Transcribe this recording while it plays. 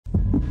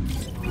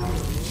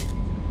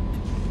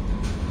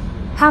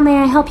How may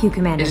I help you,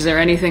 Commander? Is there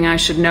anything I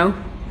should know?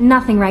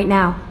 Nothing right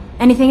now.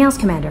 Anything else,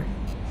 Commander?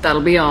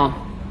 That'll be all.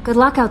 Good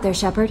luck out there,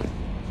 Shepard.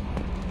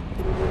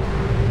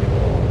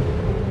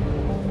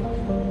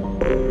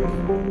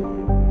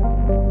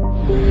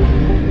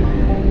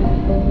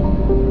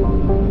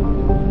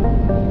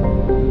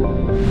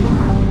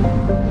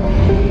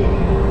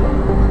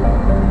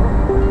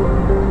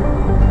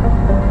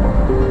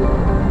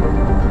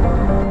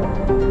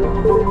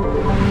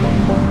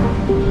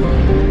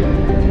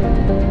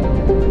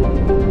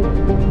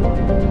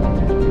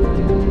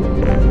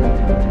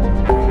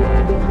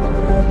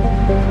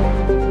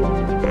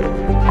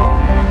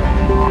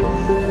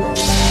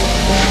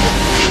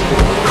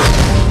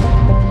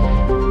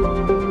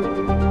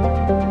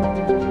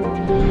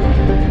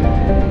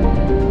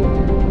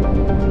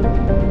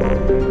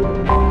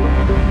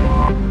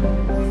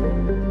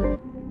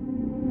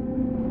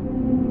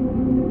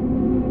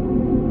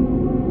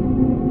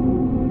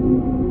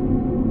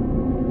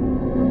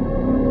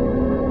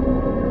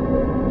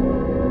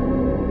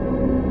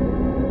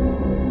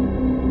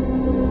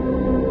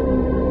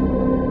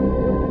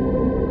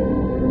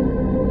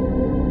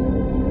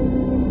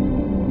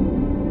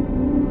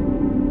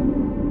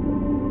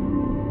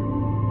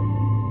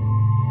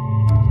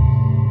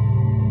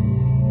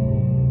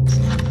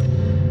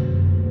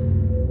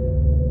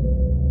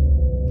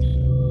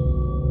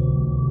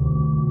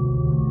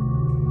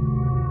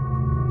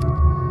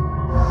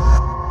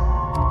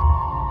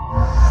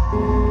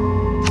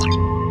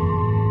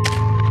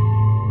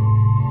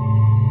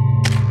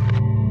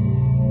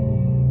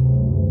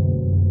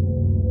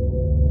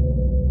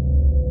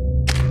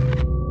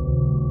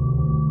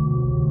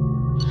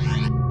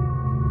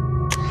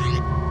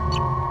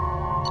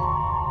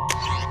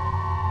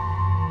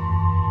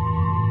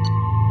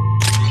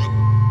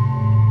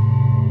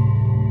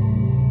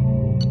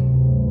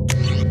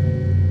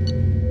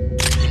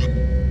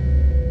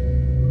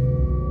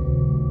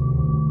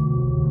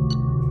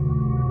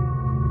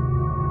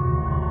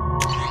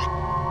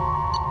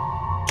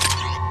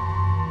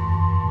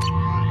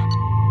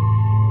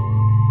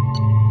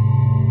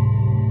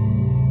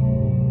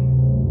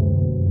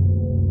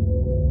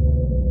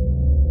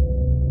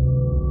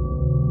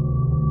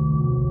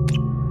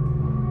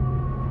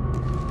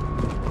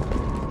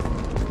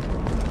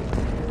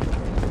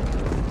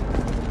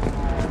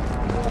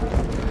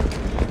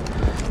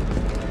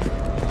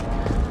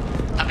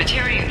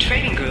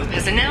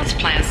 has announced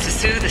plans to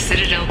sue the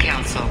Citadel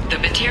Council. The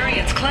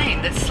Batarians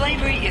claim that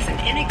slavery is an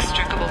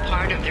inextricable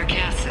part of their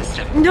caste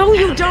system. No,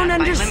 you don't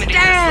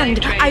understand!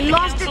 I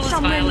lost it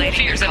somewhere.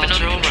 Fears of an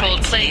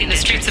uncontrolled plague in the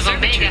streets of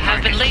Omega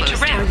have been laid to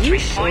rest. Are you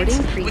shorting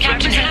prefabs?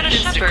 Captain Hannah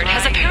Shepard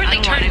has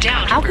apparently turned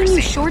down. How can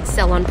you short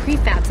sell on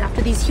prefabs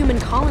after these human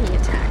colony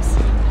attacks?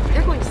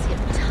 They're going to see a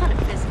ton of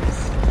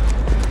business.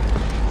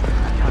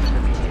 Touch the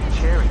immediate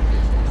cherry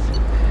business,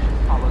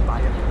 followed by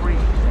a freeze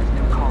as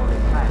new colony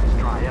plans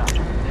dry up.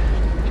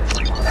 Just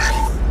like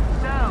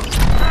no.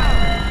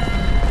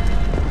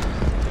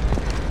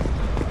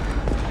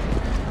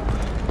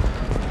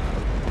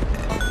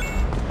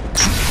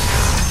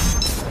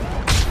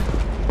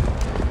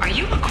 Are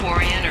you a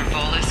Quarian or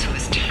Volus who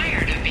is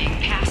tired of being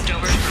passed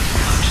over for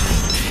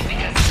promotions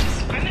because of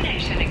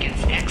discrimination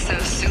against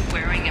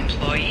exo-suit-wearing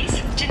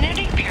employees?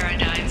 Genetic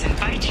paradigms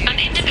invite you. An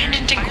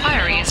independent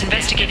inquiry is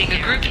investigating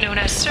a group known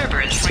as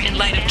Cerberus in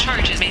light of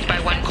charges made by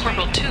one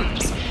Corporal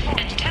Toombs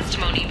and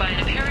testimony by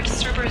an apparent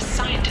Cerberus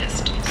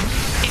scientist.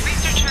 A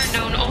researcher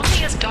known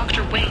only as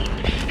Dr. Wayne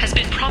has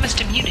been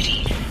promised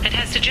immunity and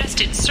has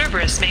suggested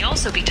Cerberus may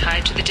also be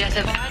tied to the death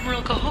of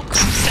Admiral Kahoku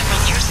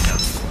several years ago.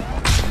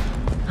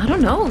 I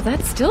don't know,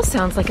 that still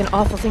sounds like an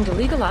awful thing to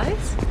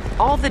legalize.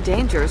 All the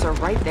dangers are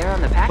right there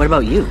on the package. What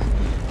about you?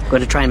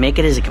 Going to try and make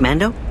it as a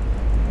commando?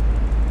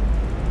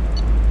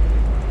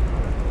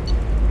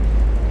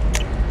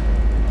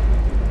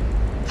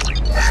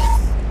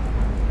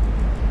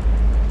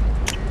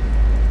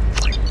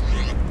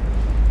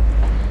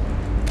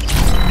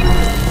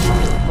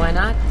 Why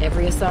not?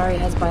 Every Asari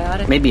has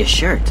biotic. Maybe a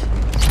shirt.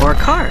 Or a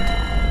card.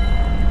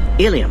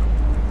 Ilium.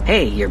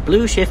 Hey, you're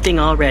blue shifting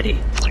already.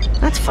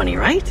 That's funny,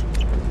 right?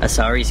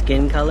 Asari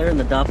skin color and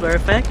the Doppler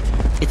effect?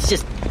 It's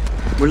just,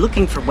 we're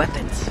looking for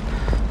weapons.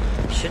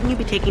 Shouldn't you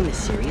be taking this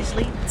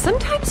seriously?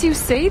 Sometimes you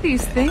say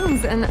these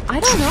things, and I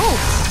don't know.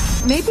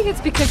 Maybe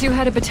it's because you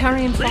had a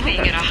Batarian father.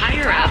 Living at a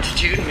higher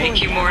altitude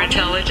make you more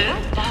intelligent?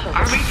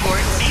 Our report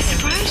may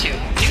surprise you.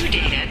 New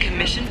data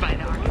commissioned by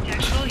the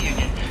Architectural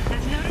Union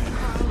has noted the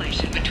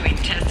correlation between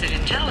tested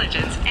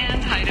intelligence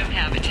and height of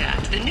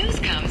habitat. The news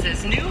comes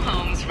as new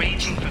homes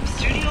ranging from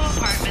studio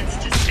apartments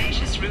to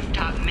spacious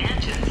rooftop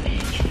mansions in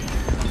the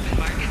open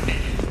market bid.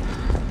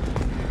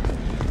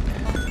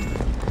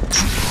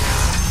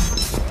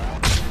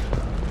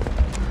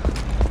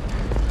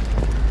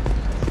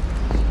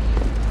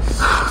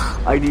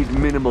 I need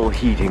minimal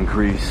heat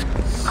increase.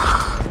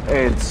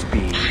 And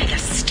speed. By the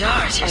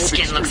stars, your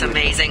skin looks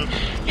amazing.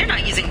 You're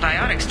not using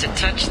biotics to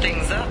touch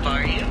things up,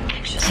 are you?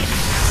 Actually...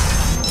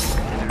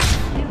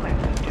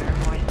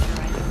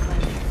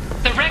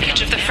 The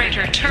wreckage of the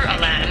freighter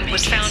Tur-Alan was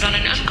was found on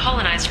an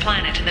uncolonized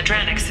planet in the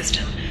Dranik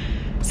system.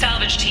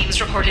 Salvage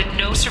teams reported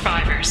no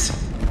survivors.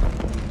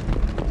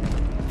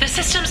 The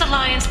Systems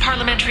Alliance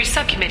Parliamentary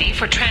Subcommittee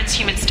for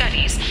Transhuman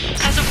Studies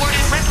has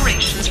awarded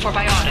reparations for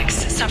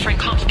biotics suffering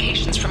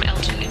complications from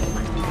L2.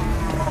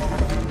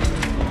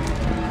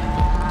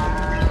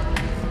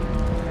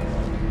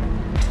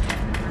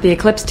 The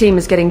Eclipse team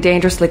is getting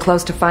dangerously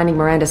close to finding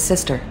Miranda's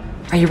sister.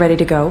 Are you ready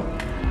to go?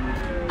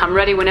 I'm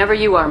ready whenever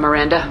you are,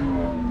 Miranda.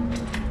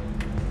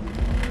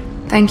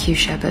 Thank you,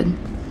 Shepard.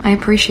 I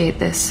appreciate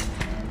this.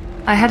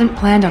 I hadn't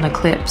planned on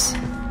Eclipse,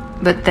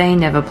 but they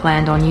never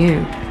planned on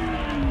you.